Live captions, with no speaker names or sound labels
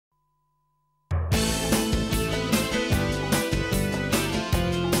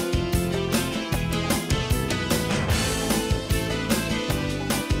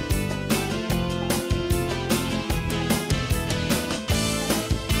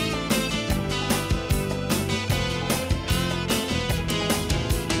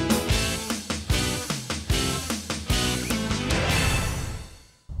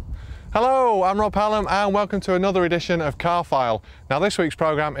Hello, I'm Rob Hallam and welcome to another edition of Car File. Now this week's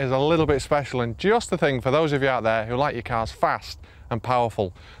programme is a little bit special and just the thing for those of you out there who like your cars fast and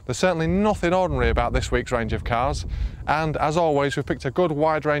powerful. There's certainly nothing ordinary about this week's range of cars, and as always we've picked a good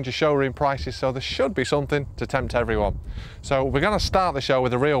wide range of showroom prices, so there should be something to tempt everyone. So we're going to start the show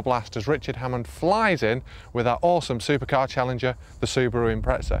with a real blast as Richard Hammond flies in with our awesome supercar challenger, the Subaru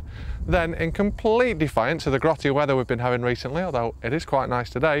Impreza. Then, in complete defiance of the grotty weather we've been having recently, although it is quite nice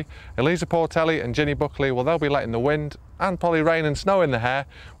today, Eliza Portelli and Ginny Buckley, well, they'll be letting the wind and probably rain and snow in the hair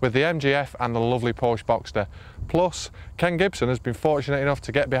with the MGF and the lovely Porsche Boxster. Plus, Ken Gibson has been fortunate enough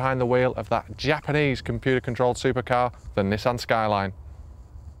to get behind the wheel of that Japanese computer-controlled supercar, the Nissan Skyline.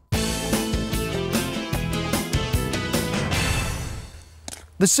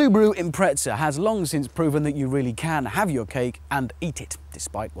 The Subaru Impreza has long since proven that you really can have your cake and eat it,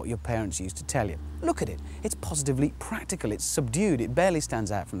 despite what your parents used to tell you. Look at it, it's positively practical, it's subdued, it barely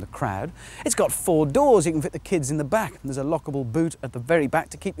stands out from the crowd. It's got 4 doors, you can fit the kids in the back, and there's a lockable boot at the very back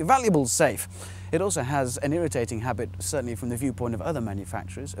to keep your valuables safe. It also has an irritating habit, certainly from the viewpoint of other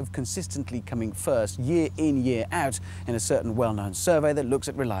manufacturers, of consistently coming first year in, year out in a certain well-known survey that looks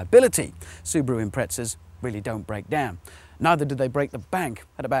at reliability. Subaru Imprezas really don't break down. Neither did they break the bank.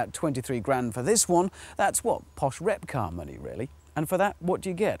 At about 23 grand for this one, that's what, posh rep car money really. And for that, what do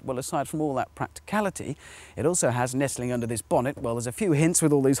you get? Well, aside from all that practicality, it also has nestling under this bonnet, well, there's a few hints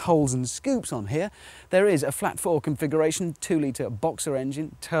with all these holes and scoops on here. There is a flat 4 configuration, 2-litre Boxster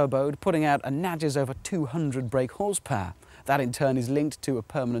engine, turboed, putting out a nudges over 200 brake horsepower. That in turn is linked to a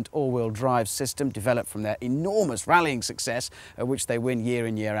permanent all-wheel drive system developed from their enormous rallying success, which they win year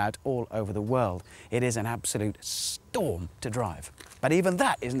in, year out all over the world. It is an absolute storm to drive. But even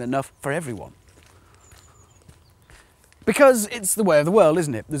that isn't enough for everyone. Because it's the way of the world,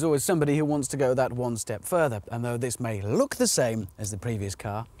 isn't it? There's always somebody who wants to go that one step further. And though this may look the same as the previous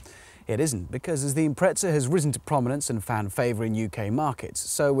car, it isn't, because as the Impreza has risen to prominence and found favour in UK markets,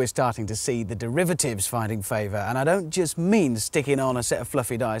 so we're starting to see the derivatives finding favour. And I don't just mean sticking on a set of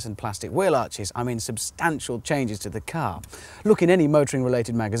fluffy dice and plastic wheel arches, I mean substantial changes to the car. Look in any motoring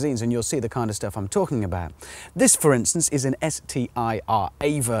related magazines and you'll see the kind of stuff I'm talking about. This, for instance, is an STIRA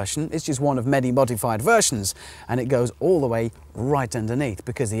version. It's just one of many modified versions, and it goes all the way right underneath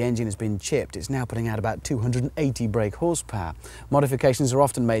because the engine has been chipped. It's now putting out about 280 brake horsepower. Modifications are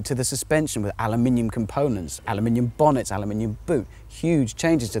often made to the suspension with aluminium components, aluminium bonnets, aluminium boot. Huge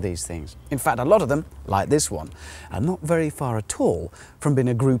changes to these things. In fact, a lot of them, like this one, are not very far at all from being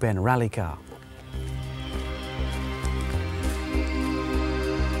a Group N rally car.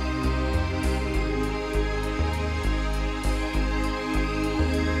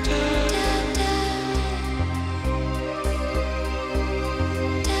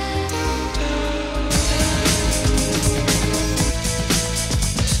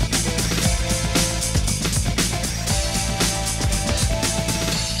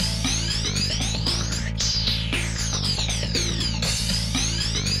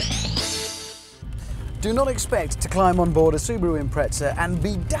 Do not expect to climb on board a Subaru Impreza and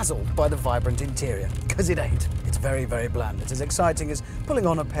be dazzled by the vibrant interior, because it ain't. It's very, very bland. It's as exciting as pulling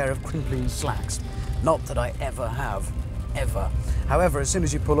on a pair of crimping slacks. Not that I ever have, ever. However, as soon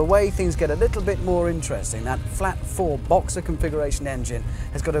as you pull away, things get a little bit more interesting. That flat 4 Boxster configuration engine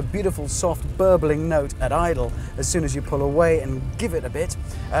has got a beautiful soft burbling note at idle. As soon as you pull away and give it a bit,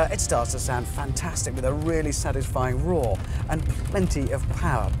 it starts to sound fantastic with a really satisfying roar and plenty of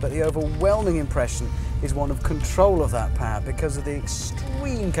power. But the overwhelming impression is one of control of that power because of the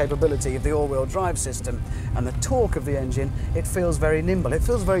extreme capability of the all-wheel drive system and the torque of the engine. It feels very nimble, it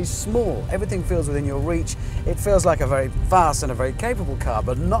feels very small, everything feels within your reach. It feels like a very fast and a very capable car,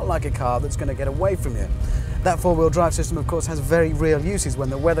 but not like a car that's going to get away from you. That 4-wheel drive system, of course, has very real uses. When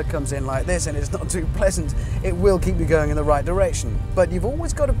the weather comes in like this and it's not too pleasant, it will keep you going in the right direction. But you've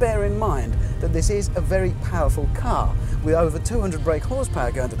always got to bear in mind that this is a very powerful car. With over 200 brake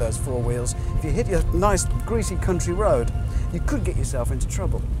horsepower going to those 4 wheels, if you hit your nice greasy country road, you could get yourself into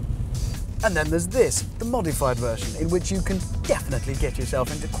trouble. And then there's this, the modified version, in which you can definitely get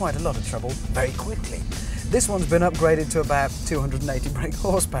yourself into quite a lot of trouble very quickly. This one's been upgraded to about 280 brake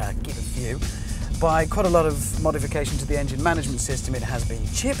horsepower, give a few. By quite a lot of modification to the engine management system. It has been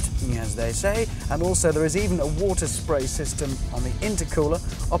chipped, as they say, and also there is even a water spray system on the intercooler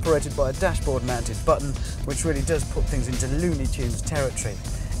operated by a dashboard mounted button, which really does put things into Looney Tunes territory.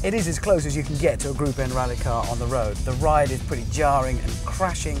 It is as close as you can get to a Group N rally car on the road. The ride is pretty jarring and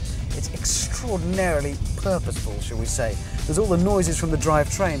crashing. It's extraordinarily purposeful, shall we say. There's all the noises from the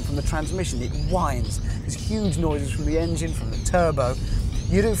drivetrain, from the transmission. It whines. There's huge noises from the engine, from the turbo.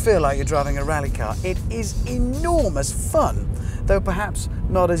 You do feel like you're driving a rally car. It is enormous fun. though perhaps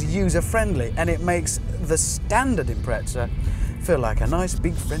not as user-friendly, and it makes the standard Impreza feel like a nice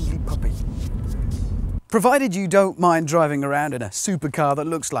big friendly puppy. Provided you don't mind driving around in a supercar that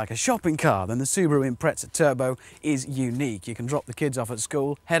looks like a shopping car, then the Subaru Impreza Turbo is unique. You can drop the kids off at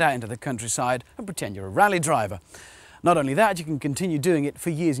school, head out into the countryside and pretend you're a rally driver. Not only that, you can continue doing it for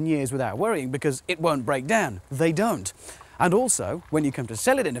years and years without worrying because it won't break down. They don't. And also, when you come to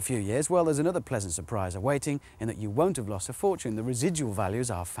sell it in a few years, well, there's another pleasant surprise awaiting in that you won't have lost a fortune. The residual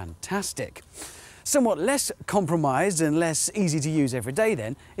values are fantastic. Somewhat less compromised and less easy to use every day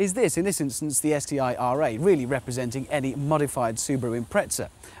then is this, in this instance the STI R8, really representing any modified Subaru Impreza.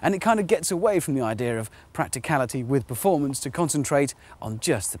 And it kind of gets away from the idea of practicality with performance to concentrate on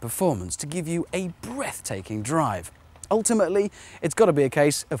just the performance to give you a breathtaking drive. Ultimately, it's got to be a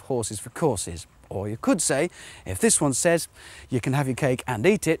case of horses for courses. Or you could say, if this one says you can have your cake and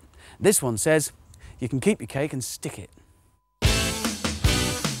eat it, this one says you can keep your cake and stick it.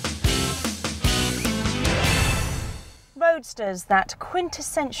 Roadsters, that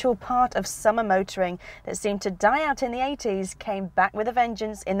quintessential part of summer motoring that seemed to die out in the 80s, came back with a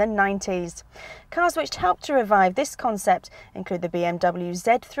vengeance in the 90s. Cars which helped to revive this concept include the BMW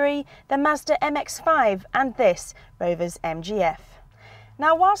Z3, the Mazda MX-5 and this, Rover's MGF.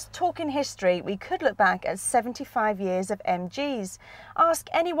 Now, whilst talking history, we could look back at 75 years of MGs. Ask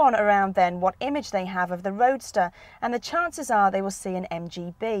anyone around then what image they have of the Roadster and the chances are they will see an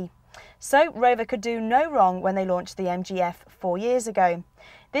MGB. So Rover could do no wrong when they launched the MGF 4 years ago.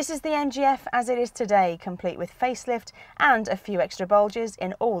 This is the MGF as it is today, complete with facelift and a few extra bulges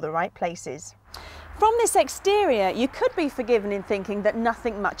in all the right places. From this exterior, you could be forgiven in thinking that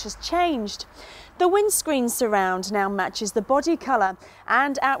nothing much has changed. The windscreen surround now matches the body colour,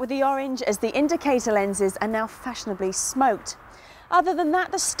 and out with the orange as the indicator lenses are now fashionably smoked. Other than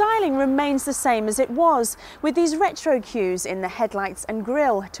that, the styling remains the same as it was, with these retro cues in the headlights and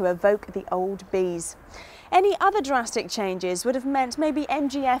grille to evoke the old bees. Any other drastic changes would have meant maybe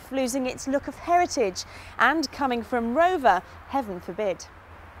MGF losing its look of heritage, and coming from Rover, heaven forbid.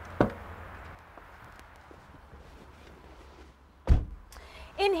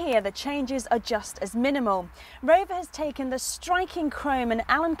 In here, the changes are just as minimal. Rover has taken the striking chrome and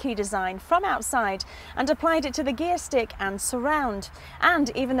Allen key design from outside and applied it to the gear stick and surround.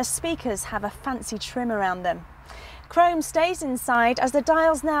 And even the speakers have a fancy trim around them. Chrome stays inside as the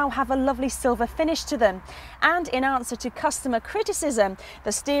dials now have a lovely silver finish to them. And in answer to customer criticism,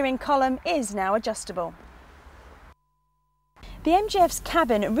 the steering column is now adjustable. The MGF's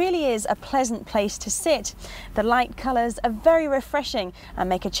cabin really is a pleasant place to sit. The light colours are very refreshing and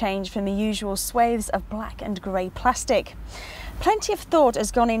make a change from the usual swathes of black and grey plastic. Plenty of thought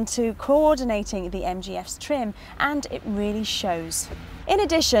has gone into coordinating the MGF's trim, and it really shows. In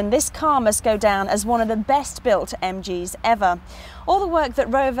addition, this car must go down as one of the best built MGs ever. All the work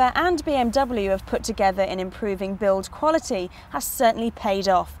that Rover and BMW have put together in improving build quality has certainly paid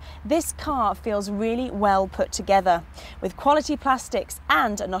off. This car feels really well put together, with quality plastics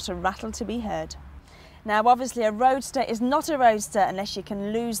and not a rattle to be heard. Now, obviously a Roadster is not a Roadster unless you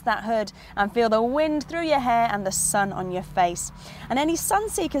can lose that hood and feel the wind through your hair and the sun on your face. And any sun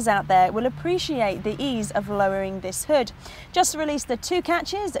seekers out there will appreciate the ease of lowering this hood. Just release the 2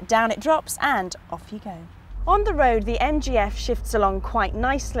 catches, down it drops and off you go. On the road, the MGF shifts along quite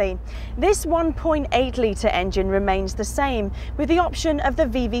nicely. This 1.8 litre engine remains the same, with the option of the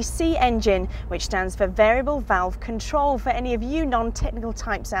VVC engine, which stands for Variable Valve Control for any of you non-technical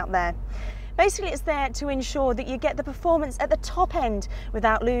types out there. Basically, it's there to ensure that you get the performance at the top end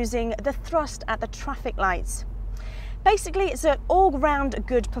without losing the thrust at the traffic lights. Basically, it's an all-round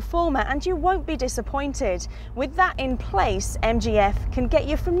good performer and you won't be disappointed. With that in place, MGF can get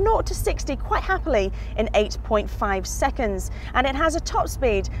you from 0 to 60 quite happily in 8.5 seconds, and it has a top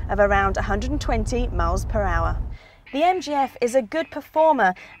speed of around 120 miles per hour. The MGF is a good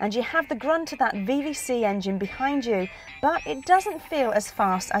performer and you have the grunt of that VVC engine behind you, but it doesn't feel as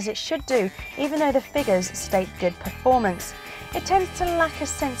fast as it should do, even though the figures state good performance. It tends to lack a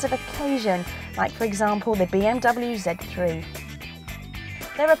sense of occasion, like for example the BMW Z3.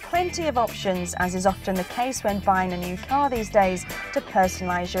 There are plenty of options, as is often the case when buying a new car these days, to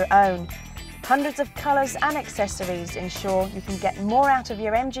personalise your own. Hundreds of colours and accessories ensure you can get more out of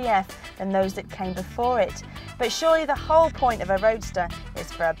your MGF than those that came before it. But surely the whole point of a Roadster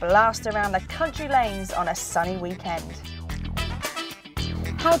is for a blast around the country lanes on a sunny weekend.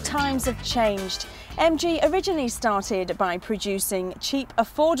 How times have changed. MG originally started by producing cheap,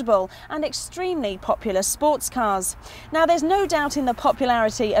 affordable and extremely popular sports cars. Now there's no doubt in the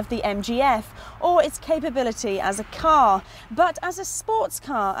popularity of the MGF or its capability as a car, but as a sports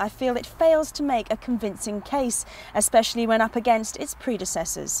car I feel it fails to make a convincing case, especially when up against its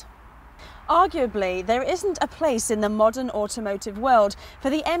predecessors. Arguably, there isn't a place in the modern automotive world for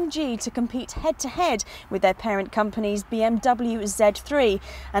the MG to compete head-to-head with their parent company's BMW Z3,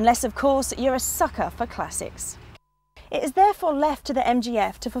 unless of course you're a sucker for classics. It is therefore left to the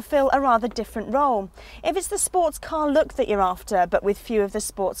MGF to fulfil a rather different role. If it's the sports car look that you're after, but with few of the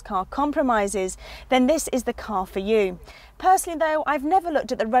sports car compromises, then this is the car for you. Personally though, I've never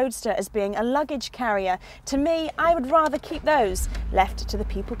looked at the Roadster as being a luggage carrier. To me, I would rather keep those left to the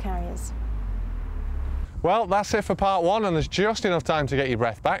people carriers. Well, that's it for part one, and there's just enough time to get your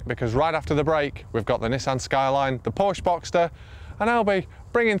breath back because right after the break we've got the Nissan Skyline, the Porsche Boxster, and I'll be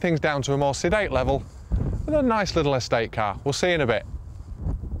bringing things down to a more sedate level with a nice little estate car. We'll see you in a bit.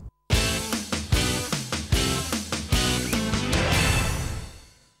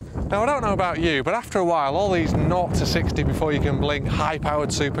 Now I don't know about you, but after a while all these 0 to 60 before you can blink high-powered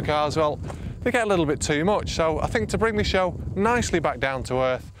supercars, well, they get a little bit too much. So I think to bring the show nicely back down to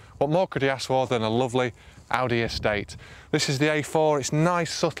earth, what more could you ask for than a lovely Audi estate? This is the A4, it's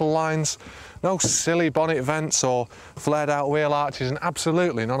nice subtle lines, no silly bonnet vents or flared out wheel arches, and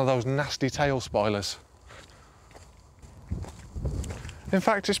absolutely none of those nasty tail spoilers. In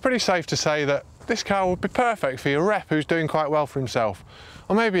fact, it's pretty safe to say that this car would be perfect for your rep who's doing quite well for himself,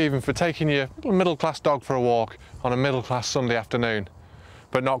 or maybe even for taking your little middle-class dog for a walk on a middle-class Sunday afternoon.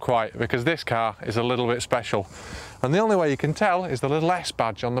 But not quite, because this car is a little bit special. And the only way you can tell is the little S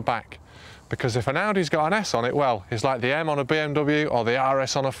badge on the back. Because if an Audi's got an S on it, well, it's like the M on a BMW or the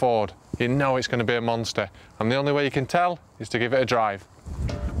RS on a Ford. You know it's going to be a monster. And the only way you can tell is to give it a drive.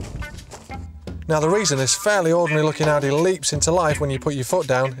 Now the reason this fairly ordinary looking Audi leaps into life when you put your foot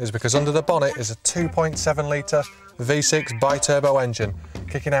down is because under the bonnet is a 2.7 litre V6 bi-turbo engine,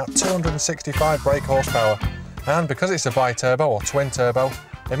 kicking out 265 brake horsepower. And because it's a bi-turbo or twin-turbo,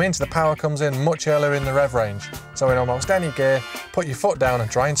 it means the power comes in much earlier in the rev range. So in almost any gear, put your foot down and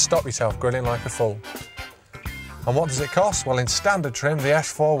try and stop yourself grilling like a fool. And what does it cost? Well, in standard trim, the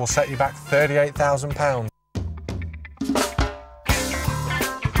S4 will set you back £38,000.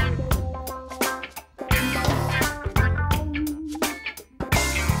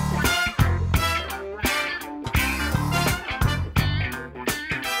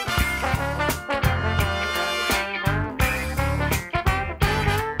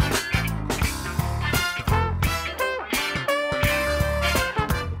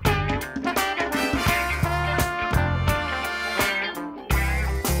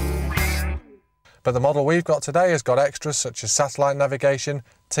 But the model we've got today has got extras such as satellite navigation,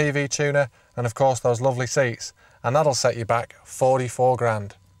 TV tuner, and of course those lovely seats, and that'll set you back 44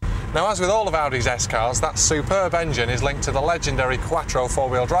 grand. Now, as with all of Audi's S-cars, that superb engine is linked to the legendary Quattro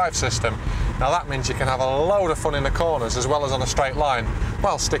four-wheel drive system. Now that means you can have a load of fun in the corners as well as on a straight line,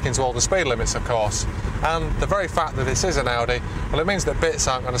 while sticking to all the speed limits of course. And the very fact that this is an Audi, well, it means that bits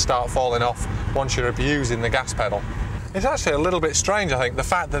aren't going to start falling off once you're abusing the gas pedal. It's actually a little bit strange, I think, the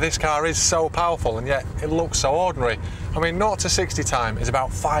fact that this car is so powerful and yet it looks so ordinary. I mean, 0 to 60 time is about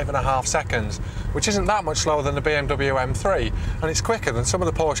 5.5 seconds, which isn't that much slower than the BMW M3, and it's quicker than some of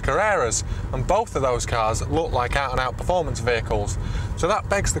the Porsche Carreras, and both of those cars look like out-and-out performance vehicles. So that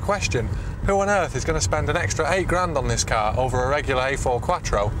begs the question, who on earth is going to spend an extra 8 grand on this car over a regular A4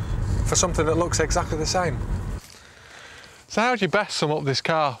 Quattro for something that looks exactly the same? So how do you best sum up this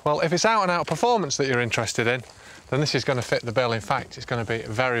car? Well, if it's out-and-out performance that you're interested in, then this is going to fit the bill. In fact, it's going to be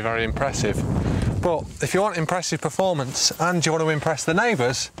very, very impressive. But if you want impressive performance and you want to impress the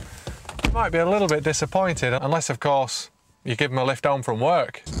neighbours, you might be a little bit disappointed, unless, of course, you give them a lift home from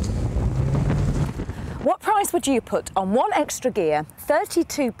work. What price would you put on 1 extra gear,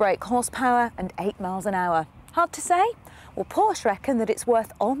 32 brake horsepower and 8 miles an hour? Hard to say? Well, Porsche reckon that it's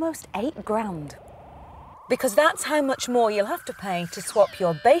worth almost 8 grand. Because that's how much more you'll have to pay to swap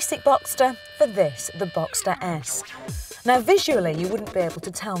your basic Boxster for this, the Boxster S. Now visually you wouldn't be able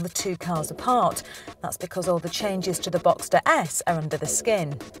to tell the two cars apart. That's because all the changes to the Boxster S are under the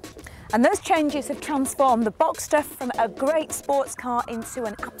skin. And those changes have transformed the Boxster from a great sports car into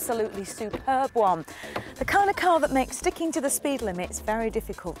an absolutely superb one. The kind of car that makes sticking to the speed limits very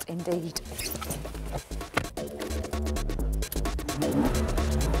difficult indeed.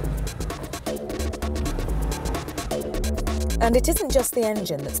 And it isn't just the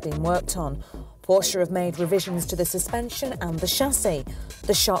engine that's been worked on. Porsche have mmade revisions to the suspension and the chassis.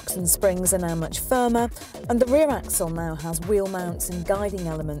 The shocks and springs are now much firmer, and the rear axle now has wheel mounts and guiding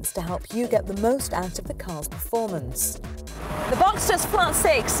elements to help you get the most out of the car's performance. The Boxster's flat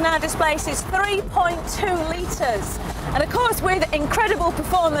six now displaces 3.2 litres. And of course, with incredible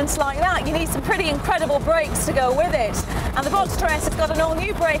performance like that, you need some pretty incredible brakes to go with it. And the Boxster S has got an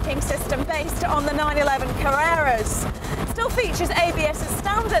all-new braking system based on the 911 Carreras. Still features ABS as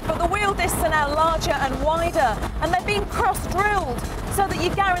standard, but the wheel discs are now larger and wider, and they've been cross-drilled so that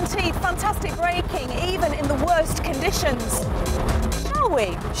you're guaranteed fantastic braking even in the worst conditions. Shall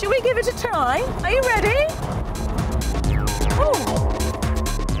we? Shall we give it a try? Are you ready? Oh,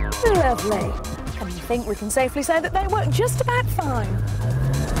 lovely. And I think we can safely say that they work just about fine.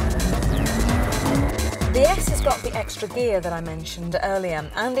 The S has got the extra gear that I mentioned earlier,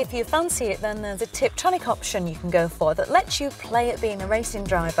 and if you fancy it, then there's a Tiptronic option you can go for that lets you play at being a racing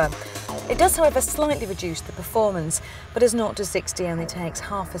driver. It does, however, slightly reduce the performance, but as 0 to 60 only takes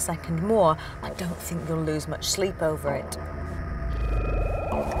half a second more, I don't think you'll lose much sleep over it.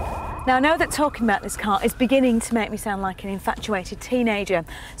 Now, I know that talking about this car is beginning to make me sound like an infatuated teenager,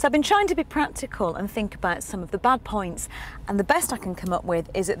 so I've been trying to be practical and think about some of the bad points, and the best I can come up with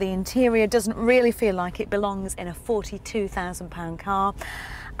is that the interior doesn't really feel like it belongs in a £42,000 car,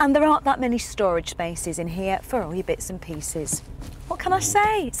 and there aren't that many storage spaces in here for all your bits and pieces. What can I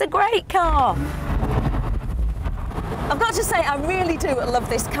say? It's a great car! I've got to say, I really do love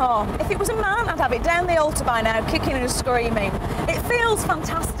this car. If it was a man, I'd have it down the altar by now, kicking and screaming. It feels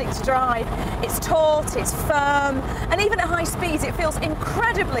fantastic to drive. It's taut, it's firm, and even at high speeds, it feels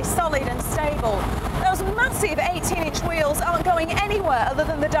incredibly solid and stable. Those massive 18-inch wheels aren't going anywhere other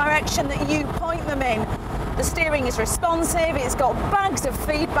than the direction that you point them in. The steering is responsive, it's got bags of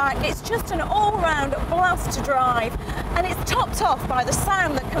feedback, it's just an all-round blast to drive, and it's topped off by the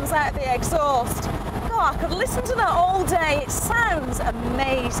sound that comes out of the exhaust. God, I could listen to that all day, it sounds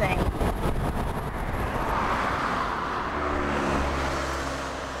amazing.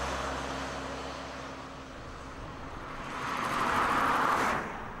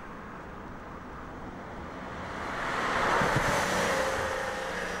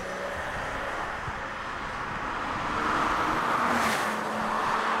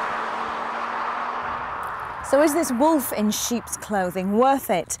 So is this wolf in sheep's clothing worth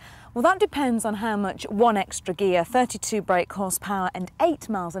it? Well, that depends on how much one extra gear, 32 brake horsepower and 8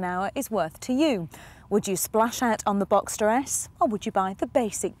 miles an hour is worth to you. Would you splash out on the Boxster S, or would you buy the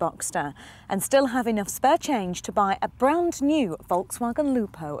basic Boxster and still have enough spare change to buy a brand new Volkswagen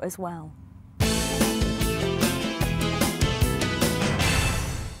Lupo as well?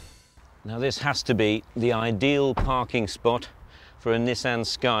 Now this has to be the ideal parking spot for a Nissan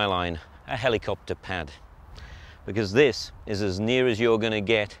Skyline, a helicopter pad, because this is as near as you're going to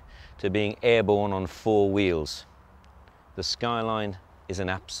get to being airborne on 4 wheels. The Skyline is an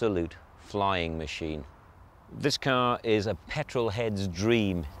absolute flying machine. This car is a petrol head's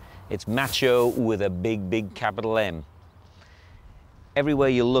dream. It's macho with a big capital M. Everywhere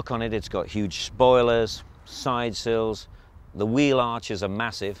you look on it, it's got huge spoilers, side sills, the wheel arches are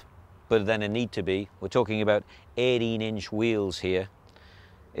massive, but then a need to be. We're talking about 18-inch wheels here.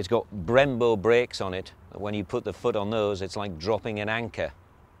 It's got Brembo brakes on it. When you put the foot on those, it's like dropping an anchor.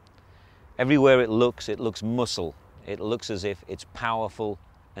 Everywhere it looks muscle. It looks as if it's powerful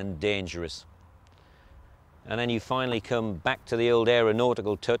and dangerous. And then you finally come back to the old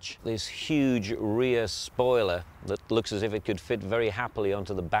aeronautical touch, this huge rear spoiler that looks as if it could fit very happily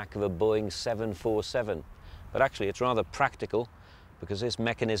onto the back of a Boeing 747. But actually it's rather practical, because this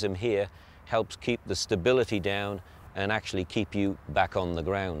mechanism here helps keep the stability down and actually keep you back on the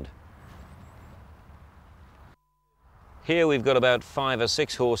ground. Here we've got about 5 or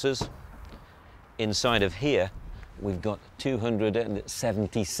 6 horses. Inside of here we've got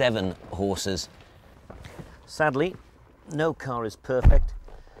 277 horses. Sadly, no car is perfect,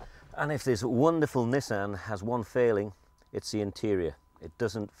 and if this wonderful Nissan has one failing, it's the interior. It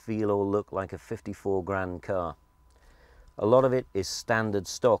doesn't feel or look like a 54 grand car. A lot of it is standard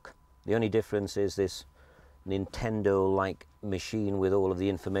stock. The only difference is this Nintendo-like machine with all of the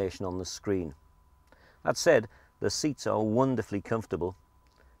information on the screen. That said, the seats are wonderfully comfortable.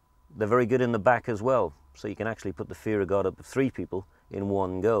 They're very good in the back as well, so you can actually put the fear of God up to 3 people in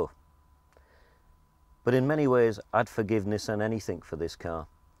one go. But in many ways, I'd forgive Nissan anything for this car,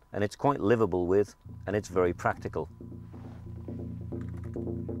 and it's quite livable with, and it's very practical.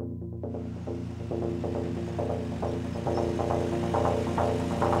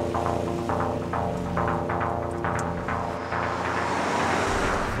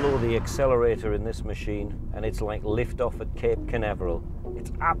 Floor the accelerator in this machine, and it's like lift off at Cape Canaveral.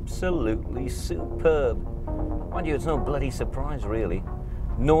 It's absolutely superb. Mind you, it's no bloody surprise really.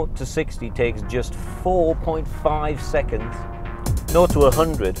 0 to 60 takes just 4.5 seconds. 0 to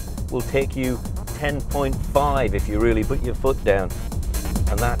 100 will take you 10.5 if you really put your foot down.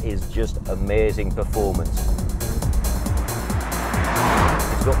 And that is just amazing performance.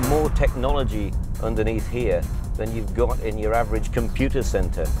 It's got more technology underneath here than you've got in your average computer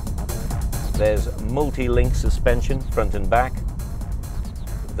center. There's multi-link suspension front and back.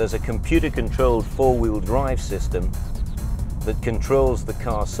 There's a computer-controlled four-wheel drive system that controls the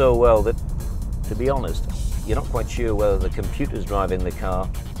car so well that, to be honest, you're not quite sure whether the computer's driving the car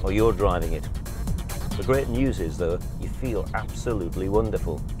or you're driving it. The great news is, though, you feel absolutely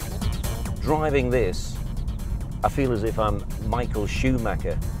wonderful. Driving this, I feel as if I'm Michael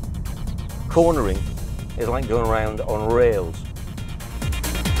Schumacher. Cornering is like going around on rails.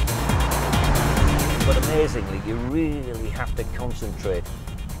 But amazingly, you really have to concentrate.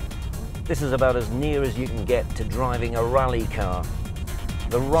 This is about as near as you can get to driving a rally car.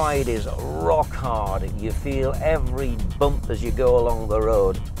 The ride is rock hard. You feel every bump as you go along the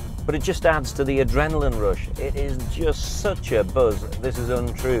road. But it just adds to the adrenaline rush. It is just such a buzz. This is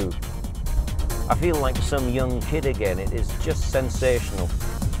untrue. I feel like some young kid again. It is just sensational.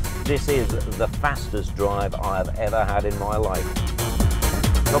 This is the fastest drive I have ever had in my life.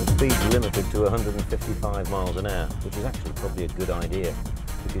 Top speed's limited to 155 miles an hour, which is actually probably a good idea,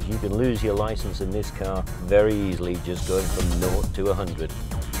 because you can lose your license in this car very easily just going from 0 to 100.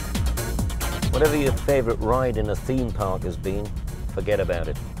 Whatever your favourite ride in a theme park has been, forget about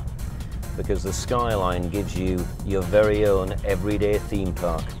it, because the Skyline gives you your very own everyday theme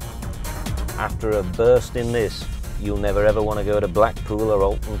park. After a burst in this, you'll never ever want to go to Blackpool or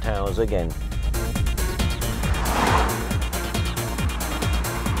Alton Towers again.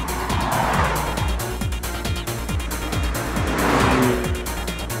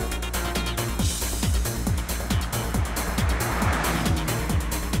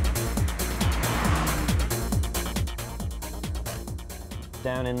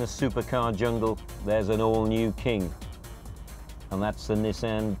 Down in the supercar jungle, there's an all-new king, and that's the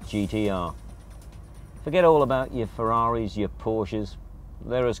Nissan GTR. Forget all about your Ferraris, your Porsches.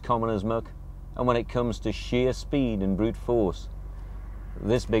 They're as common as muck, and when it comes to sheer speed and brute force,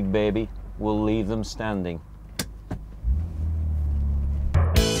 this big baby will leave them standing.